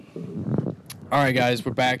All right, guys,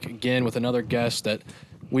 we're back again with another guest that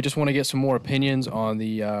we just want to get some more opinions on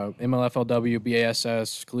the MLFLW,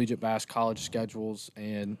 BASS, collegiate bass college schedules,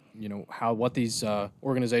 and what these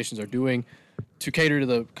organizations are doing to cater to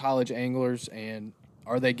the college anglers, and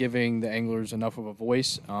are they giving the anglers enough of a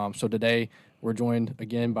voice? So today we're joined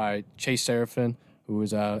again by Chase Serafin, who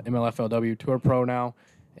is a MLFLW Tour Pro now,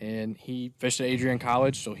 and he fished at Adrian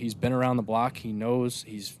College, so he's been around the block. He knows,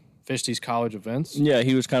 he's fished these college events. Yeah,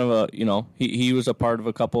 he was kind of he was a part of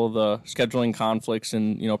a couple of the scheduling conflicts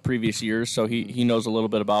in previous years, so he knows a little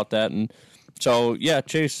bit about that. And so yeah,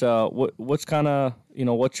 Chase, what's kind of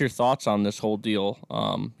what's your thoughts on this whole deal?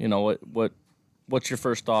 What's your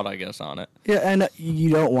first thought, I guess, on it? Yeah, and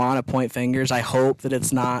you don't want to point fingers. I hope that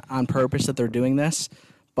it's not on purpose that they're doing this,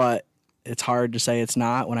 but it's hard to say it's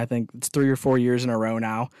not when I think it's 3 or 4 years in a row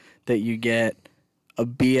now that you get a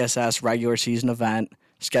BSS regular season event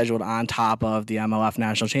scheduled on top of the MLF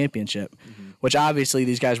National Championship, which obviously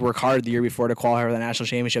these guys work hard the year before to qualify for the National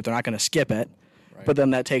Championship. They're not going to skip it, right. But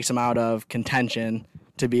then that takes them out of contention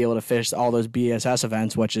to be able to fish all those BSS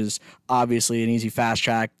events, which is obviously an easy fast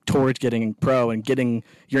track towards getting pro and getting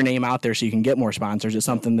your name out there so you can get more sponsors. It's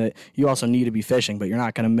something that you also need to be fishing, but you're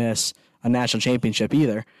not going to miss a national championship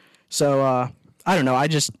either. So I don't know.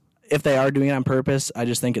 If they are doing it on purpose, I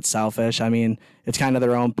just think it's selfish. I mean, it's kind of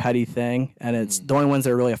their own petty thing, and it's the only ones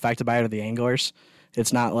that are really affected by it are the anglers.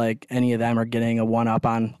 It's not like any of them are getting a one-up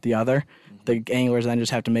on the other. The anglers then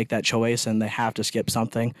just have to make that choice, and they have to skip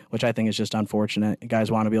something, which I think is just unfortunate. You guys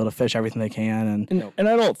want to be able to fish everything they can. And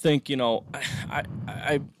I don't think,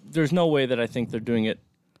 I there's no way that I think they're doing it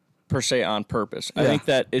per se on purpose. I think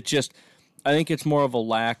that I think it's more of a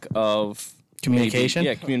lack of communication.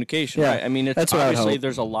 Communication. Yeah, right? I mean, it's obviously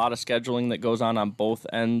there's a lot of scheduling that goes on both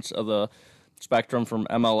ends of the spectrum, from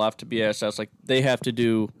MLF to BASS. Like they have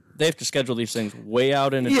to schedule these things way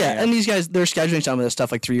out in advance. Yeah, and these guys, they're scheduling some of this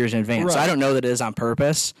stuff like 3 years in advance. Right. So I don't know that it is on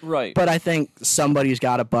purpose. Right. But I think somebody's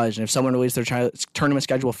got to budge. And if someone releases their tournament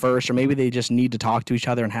schedule first, or maybe they just need to talk to each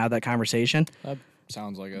other and have that conversation. That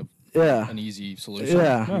sounds like an easy solution.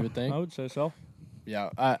 Yeah. You would think. I would say so.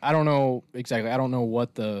 Yeah, I don't know exactly. I don't know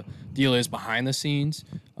what the deal is behind the scenes.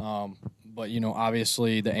 But,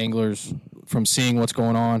 obviously the anglers, from seeing what's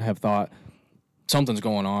going on, have thought something's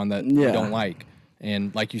going on that we don't like.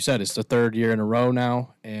 And like you said, it's the third year in a row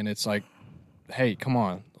now, and it's like, hey, come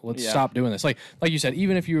on, let's stop doing this. Like you said,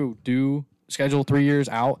 even if you do schedule 3 years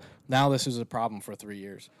out, now this is a problem for 3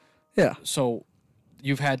 years. Yeah. So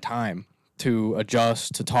you've had time to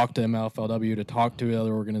adjust, to talk to MLFLW, to talk to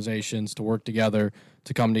other organizations, to work together,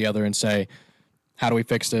 to come together and say, how do we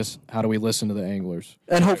fix this? How do we listen to the anglers?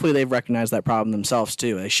 And hopefully they've recognized that problem themselves,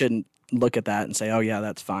 too. They shouldn't look at that and say, oh, yeah,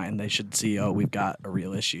 that's fine. They should see, we've got a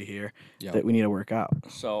real issue here that we need to work out.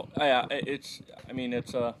 So, it's I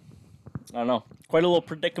don't know, quite a little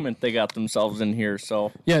predicament they got themselves in here.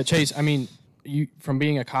 So yeah, Chase, I mean, you, from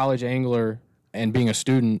being a college angler and being a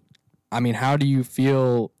student, I mean, how do you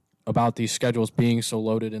feel about these schedules being so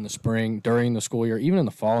loaded in the spring, during the school year, even in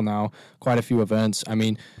the fall now, quite a few events? I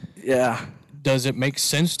mean, yeah. Does it make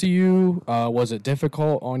sense to you? Was it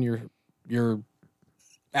difficult on your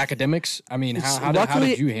academics? I mean, how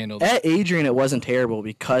did you handle that? At Adrian, it wasn't terrible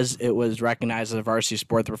because it was recognized as a varsity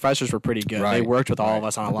sport. The professors were pretty good. Right. They worked with all of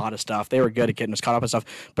us on a lot of stuff. They were good at getting us caught up on stuff.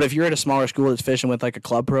 But if you're at a smaller school that's fishing with like a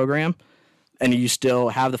club program and you still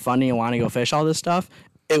have the funding and want to go fish all this stuff,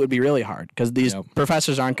 it would be really hard because these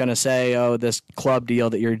professors aren't going to say, oh, this club deal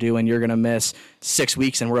that you're doing, you're going to miss 6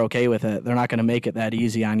 weeks and we're okay with it. They're not going to make it that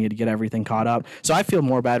easy on you to get everything caught up. So I feel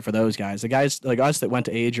more bad for those guys. The guys like us that went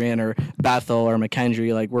to Adrian or Bethel or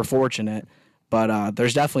McKendree, like, we're fortunate. But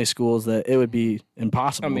there's definitely schools that it would be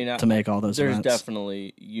impossible to make all those events. There's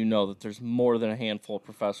definitely, that there's more than a handful of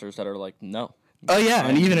professors that are like, no. Oh, yeah,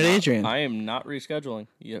 and even at Adrian. I am not rescheduling.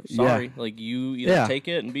 Sorry. Yeah. Like, you either take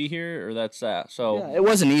it and be here, or that's that. So it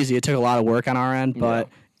wasn't easy. It took a lot of work on our end, but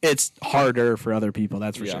it's harder for other people,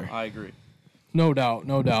 that's for sure. I agree. No doubt.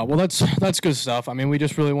 Well, that's good stuff. I mean, we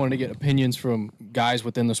just really wanted to get opinions from guys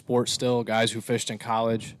within the sport still, guys who fished in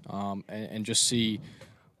college, and just see,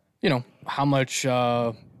 how much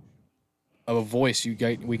of a voice we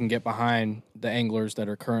can get behind the anglers that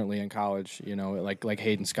are currently in college, like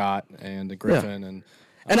Hayden Scott and Griffin. And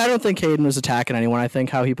I don't think Hayden was attacking anyone. I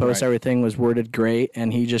think how he posted everything was worded great,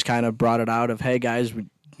 and he just kind of brought it out of, hey, guys, we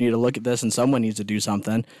need to look at this, and someone needs to do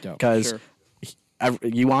something. Because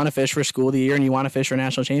you want to fish for school of the year, and you want to fish for a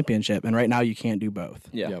national championship, and right now you can't do both.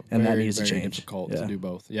 And that needs to change. Difficult to do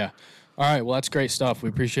both. Yeah. All right, well, that's great stuff. We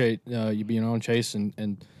appreciate you being on, Chase,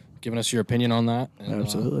 and giving us your opinion on that. And,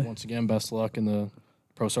 absolutely. Once again, best of luck in the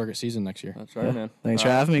pro circuit season next year. That's right, man. Thanks for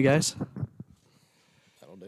having me, guys.